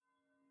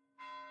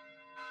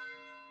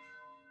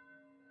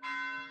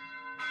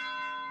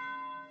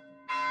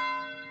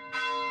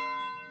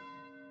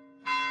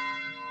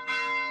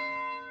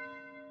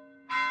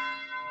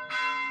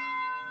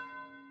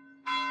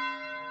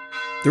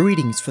The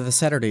readings for the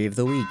Saturday of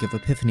the week of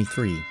Epiphany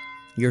 3,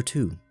 Year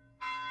 2.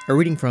 A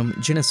reading from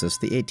Genesis,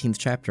 the 18th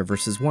chapter,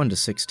 verses 1 to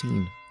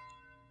 16.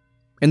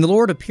 And the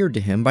Lord appeared to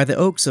him by the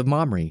oaks of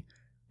Mamre,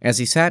 as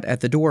he sat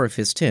at the door of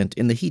his tent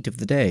in the heat of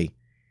the day.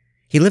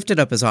 He lifted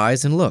up his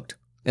eyes and looked,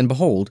 and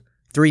behold,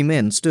 3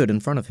 men stood in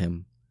front of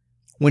him.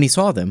 When he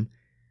saw them,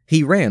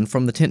 he ran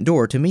from the tent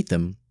door to meet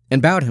them,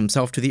 and bowed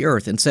himself to the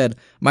earth, and said,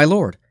 My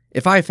Lord,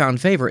 if I have found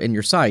favor in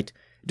your sight,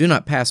 do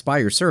not pass by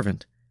your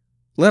servant.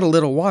 Let a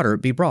little water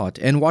be brought,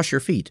 and wash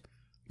your feet,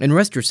 and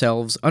rest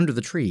yourselves under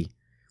the tree,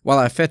 while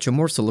I fetch a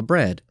morsel of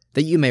bread,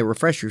 that you may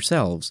refresh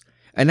yourselves,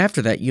 and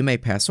after that you may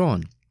pass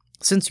on,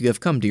 since you have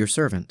come to your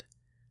servant.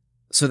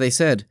 So they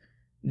said,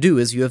 Do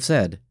as you have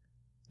said.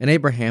 And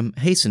Abraham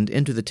hastened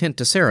into the tent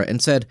to Sarah,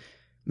 and said,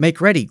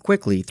 Make ready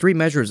quickly 3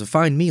 measures of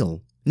fine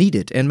meal, knead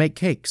it, and make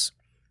cakes.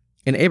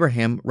 And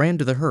Abraham ran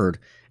to the herd,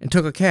 and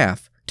took a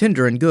calf,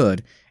 tender and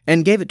good,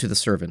 and gave it to the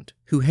servant,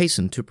 who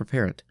hastened to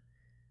prepare it.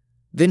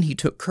 Then he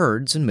took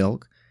curds and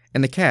milk,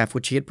 and the calf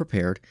which he had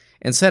prepared,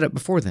 and set it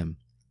before them.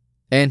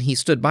 And he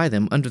stood by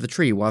them under the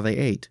tree while they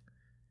ate.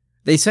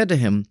 They said to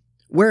him,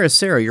 Where is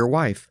Sarah your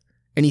wife?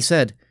 And he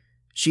said,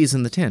 She is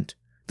in the tent.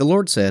 The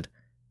Lord said,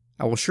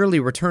 I will surely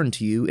return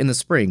to you in the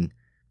spring,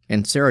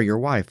 and Sarah your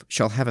wife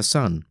shall have a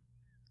son.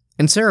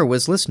 And Sarah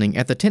was listening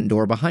at the tent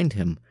door behind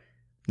him.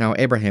 Now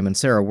Abraham and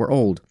Sarah were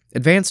old,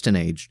 advanced in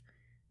age.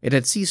 It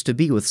had ceased to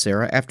be with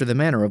Sarah after the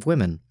manner of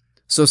women.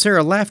 So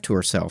Sarah laughed to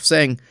herself,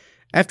 saying,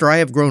 After I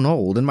have grown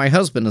old, and my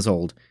husband is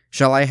old,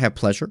 shall I have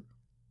pleasure?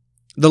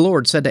 The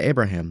Lord said to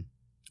Abraham,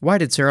 Why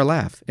did Sarah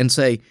laugh, and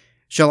say,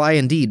 Shall I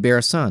indeed bear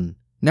a son,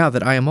 now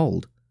that I am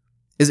old?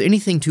 Is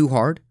anything too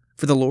hard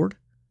for the Lord?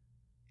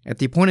 At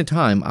the appointed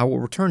time I will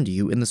return to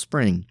you in the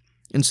spring,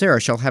 and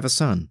Sarah shall have a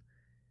son.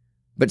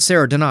 But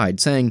Sarah denied,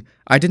 saying,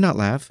 I did not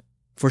laugh,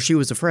 for she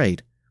was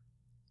afraid.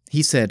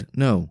 He said,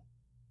 No,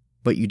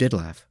 but you did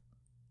laugh.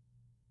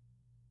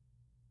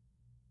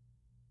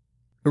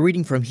 A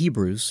reading from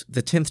Hebrews,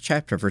 the 10th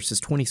chapter,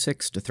 verses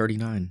 26 to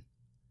 39.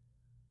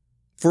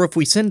 For if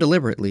we sin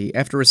deliberately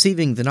after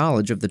receiving the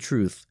knowledge of the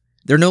truth,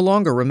 there no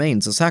longer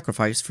remains a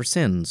sacrifice for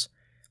sins,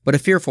 but a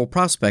fearful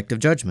prospect of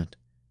judgment,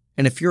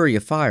 and a fury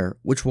of fire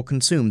which will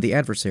consume the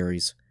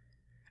adversaries.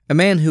 A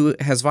man who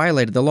has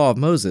violated the law of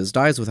Moses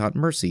dies without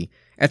mercy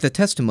at the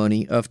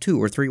testimony of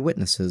 2 or 3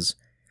 witnesses.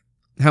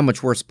 How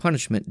much worse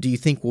punishment do you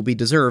think will be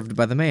deserved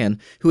by the man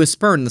who has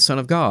spurned the Son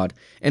of God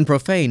and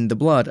profaned the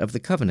blood of the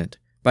covenant,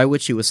 by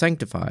which he was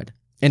sanctified,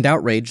 and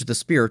outraged the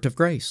Spirit of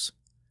grace?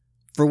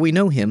 For we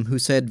know him who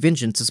said,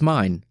 Vengeance is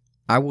mine,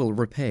 I will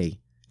repay.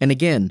 And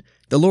again,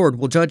 the Lord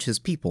will judge his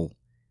people.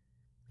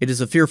 It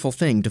is a fearful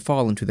thing to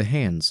fall into the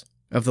hands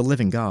of the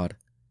living God.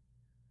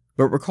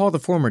 But recall the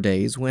former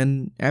days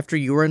when, after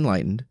you were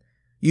enlightened,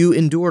 you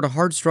endured a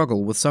hard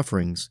struggle with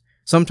sufferings,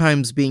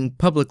 sometimes being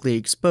publicly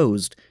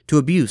exposed to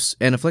abuse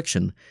and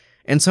affliction,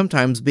 and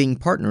sometimes being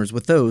partners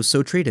with those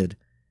so treated.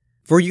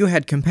 For you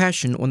had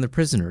compassion on the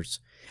prisoners,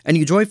 and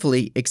you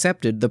joyfully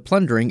accepted the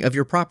plundering of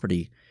your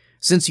property,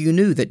 since you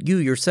knew that you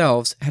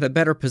yourselves had a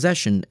better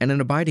possession and an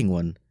abiding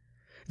one.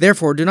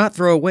 Therefore do not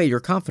throw away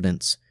your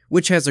confidence,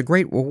 which has a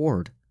great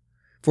reward.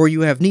 For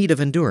you have need of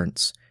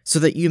endurance, so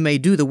that you may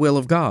do the will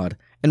of God,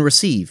 and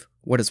receive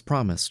what is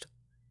promised.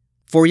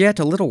 For yet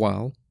a little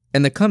while,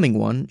 and the coming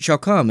one shall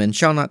come and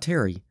shall not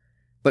tarry,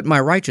 but my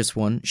righteous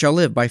one shall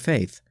live by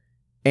faith.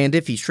 And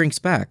if he shrinks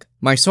back,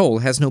 my soul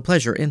has no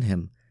pleasure in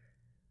him.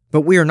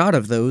 But we are not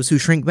of those who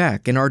shrink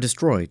back and are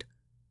destroyed,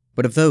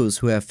 but of those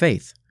who have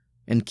faith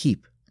and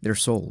keep their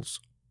souls.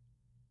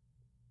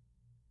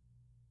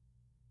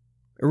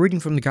 A reading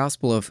from the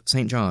Gospel of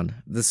St.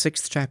 John, the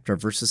 6th chapter,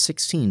 verses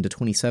 16 to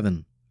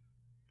 27.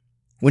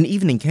 When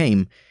evening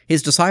came,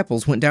 his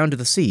disciples went down to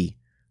the sea,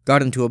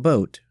 got into a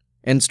boat,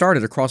 and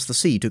started across the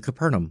sea to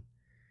Capernaum.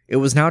 It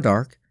was now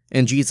dark,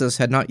 and Jesus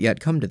had not yet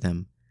come to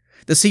them.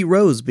 The sea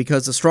rose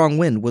because a strong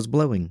wind was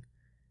blowing.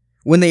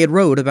 When they had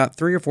rowed about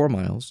 3 or 4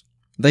 miles,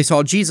 they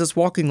saw Jesus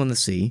walking on the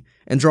sea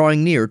and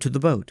drawing near to the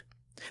boat.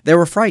 They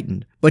were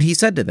frightened, but he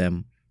said to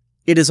them,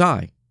 It is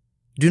I.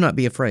 Do not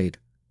be afraid.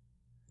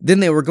 Then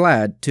they were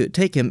glad to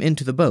take him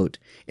into the boat,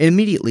 and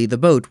immediately the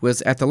boat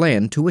was at the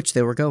land to which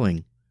they were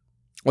going.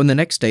 On the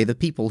next day the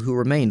people who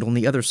remained on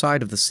the other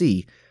side of the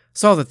sea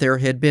saw that there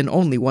had been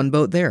only one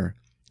boat there,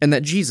 and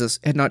that Jesus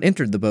had not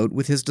entered the boat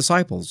with his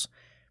disciples,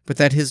 but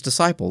that his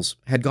disciples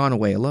had gone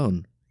away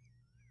alone.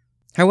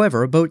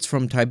 However, boats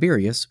from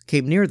Tiberias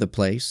came near the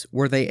place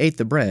where they ate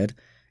the bread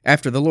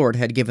after the Lord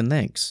had given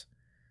thanks.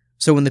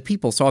 So when the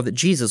people saw that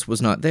Jesus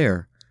was not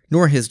there,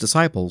 nor his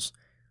disciples,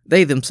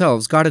 they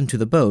themselves got into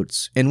the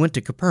boats and went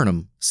to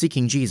Capernaum,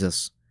 seeking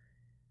Jesus.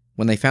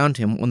 When they found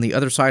him on the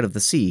other side of the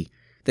sea,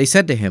 they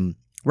said to him,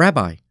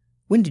 Rabbi,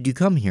 when did you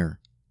come here?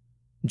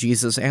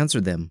 Jesus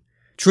answered them,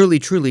 Truly,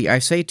 truly, I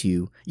say to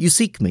you, you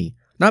seek me,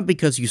 not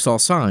because you saw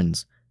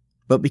signs,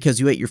 but because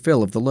you ate your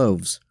fill of the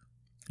loaves.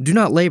 Do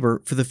not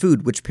labor for the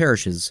food which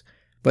perishes,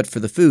 but for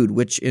the food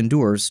which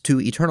endures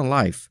to eternal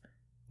life,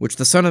 which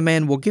the Son of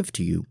Man will give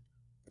to you.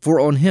 For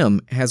on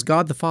him has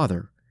God the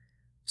Father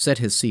set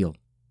his seal.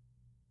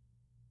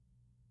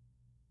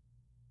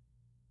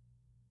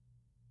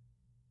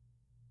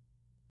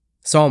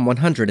 Psalm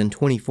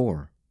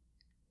 124.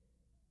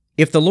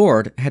 If the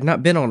Lord had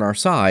not been on our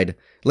side,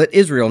 let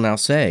Israel now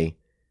say,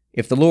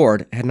 if the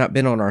Lord had not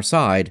been on our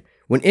side,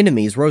 when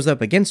enemies rose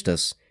up against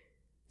us,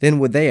 then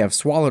would they have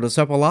swallowed us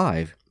up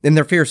alive, in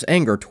their fierce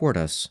anger toward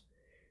us.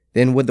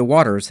 Then would the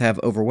waters have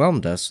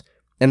overwhelmed us,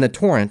 and the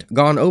torrent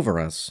gone over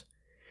us.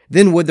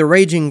 Then would the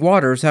raging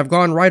waters have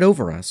gone right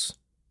over us.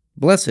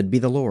 Blessed be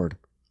the Lord.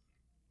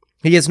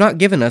 He has not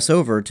given us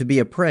over to be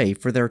a prey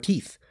for their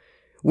teeth.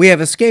 We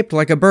have escaped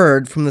like a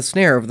bird from the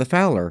snare of the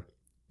fowler.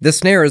 The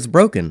snare is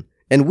broken,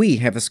 and we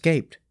have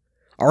escaped.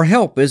 Our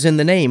help is in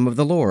the name of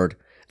the Lord,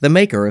 the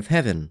maker of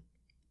heaven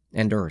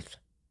and earth.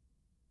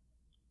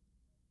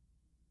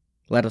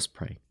 Let us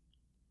pray.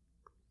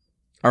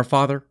 Our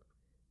Father,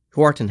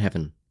 who art in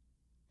heaven,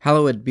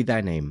 hallowed be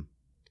thy name.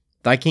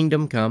 Thy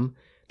kingdom come,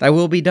 thy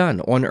will be done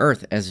on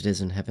earth as it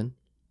is in heaven.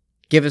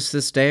 Give us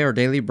this day our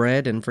daily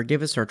bread, and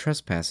forgive us our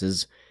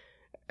trespasses,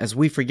 as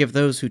we forgive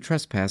those who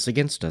trespass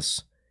against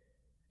us.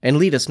 And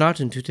lead us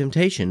not into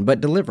temptation, but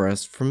deliver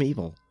us from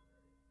evil.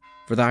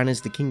 For thine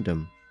is the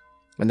kingdom,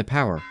 and the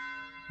power,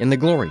 and the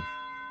glory,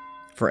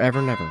 forever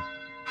and ever.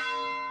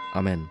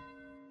 Amen.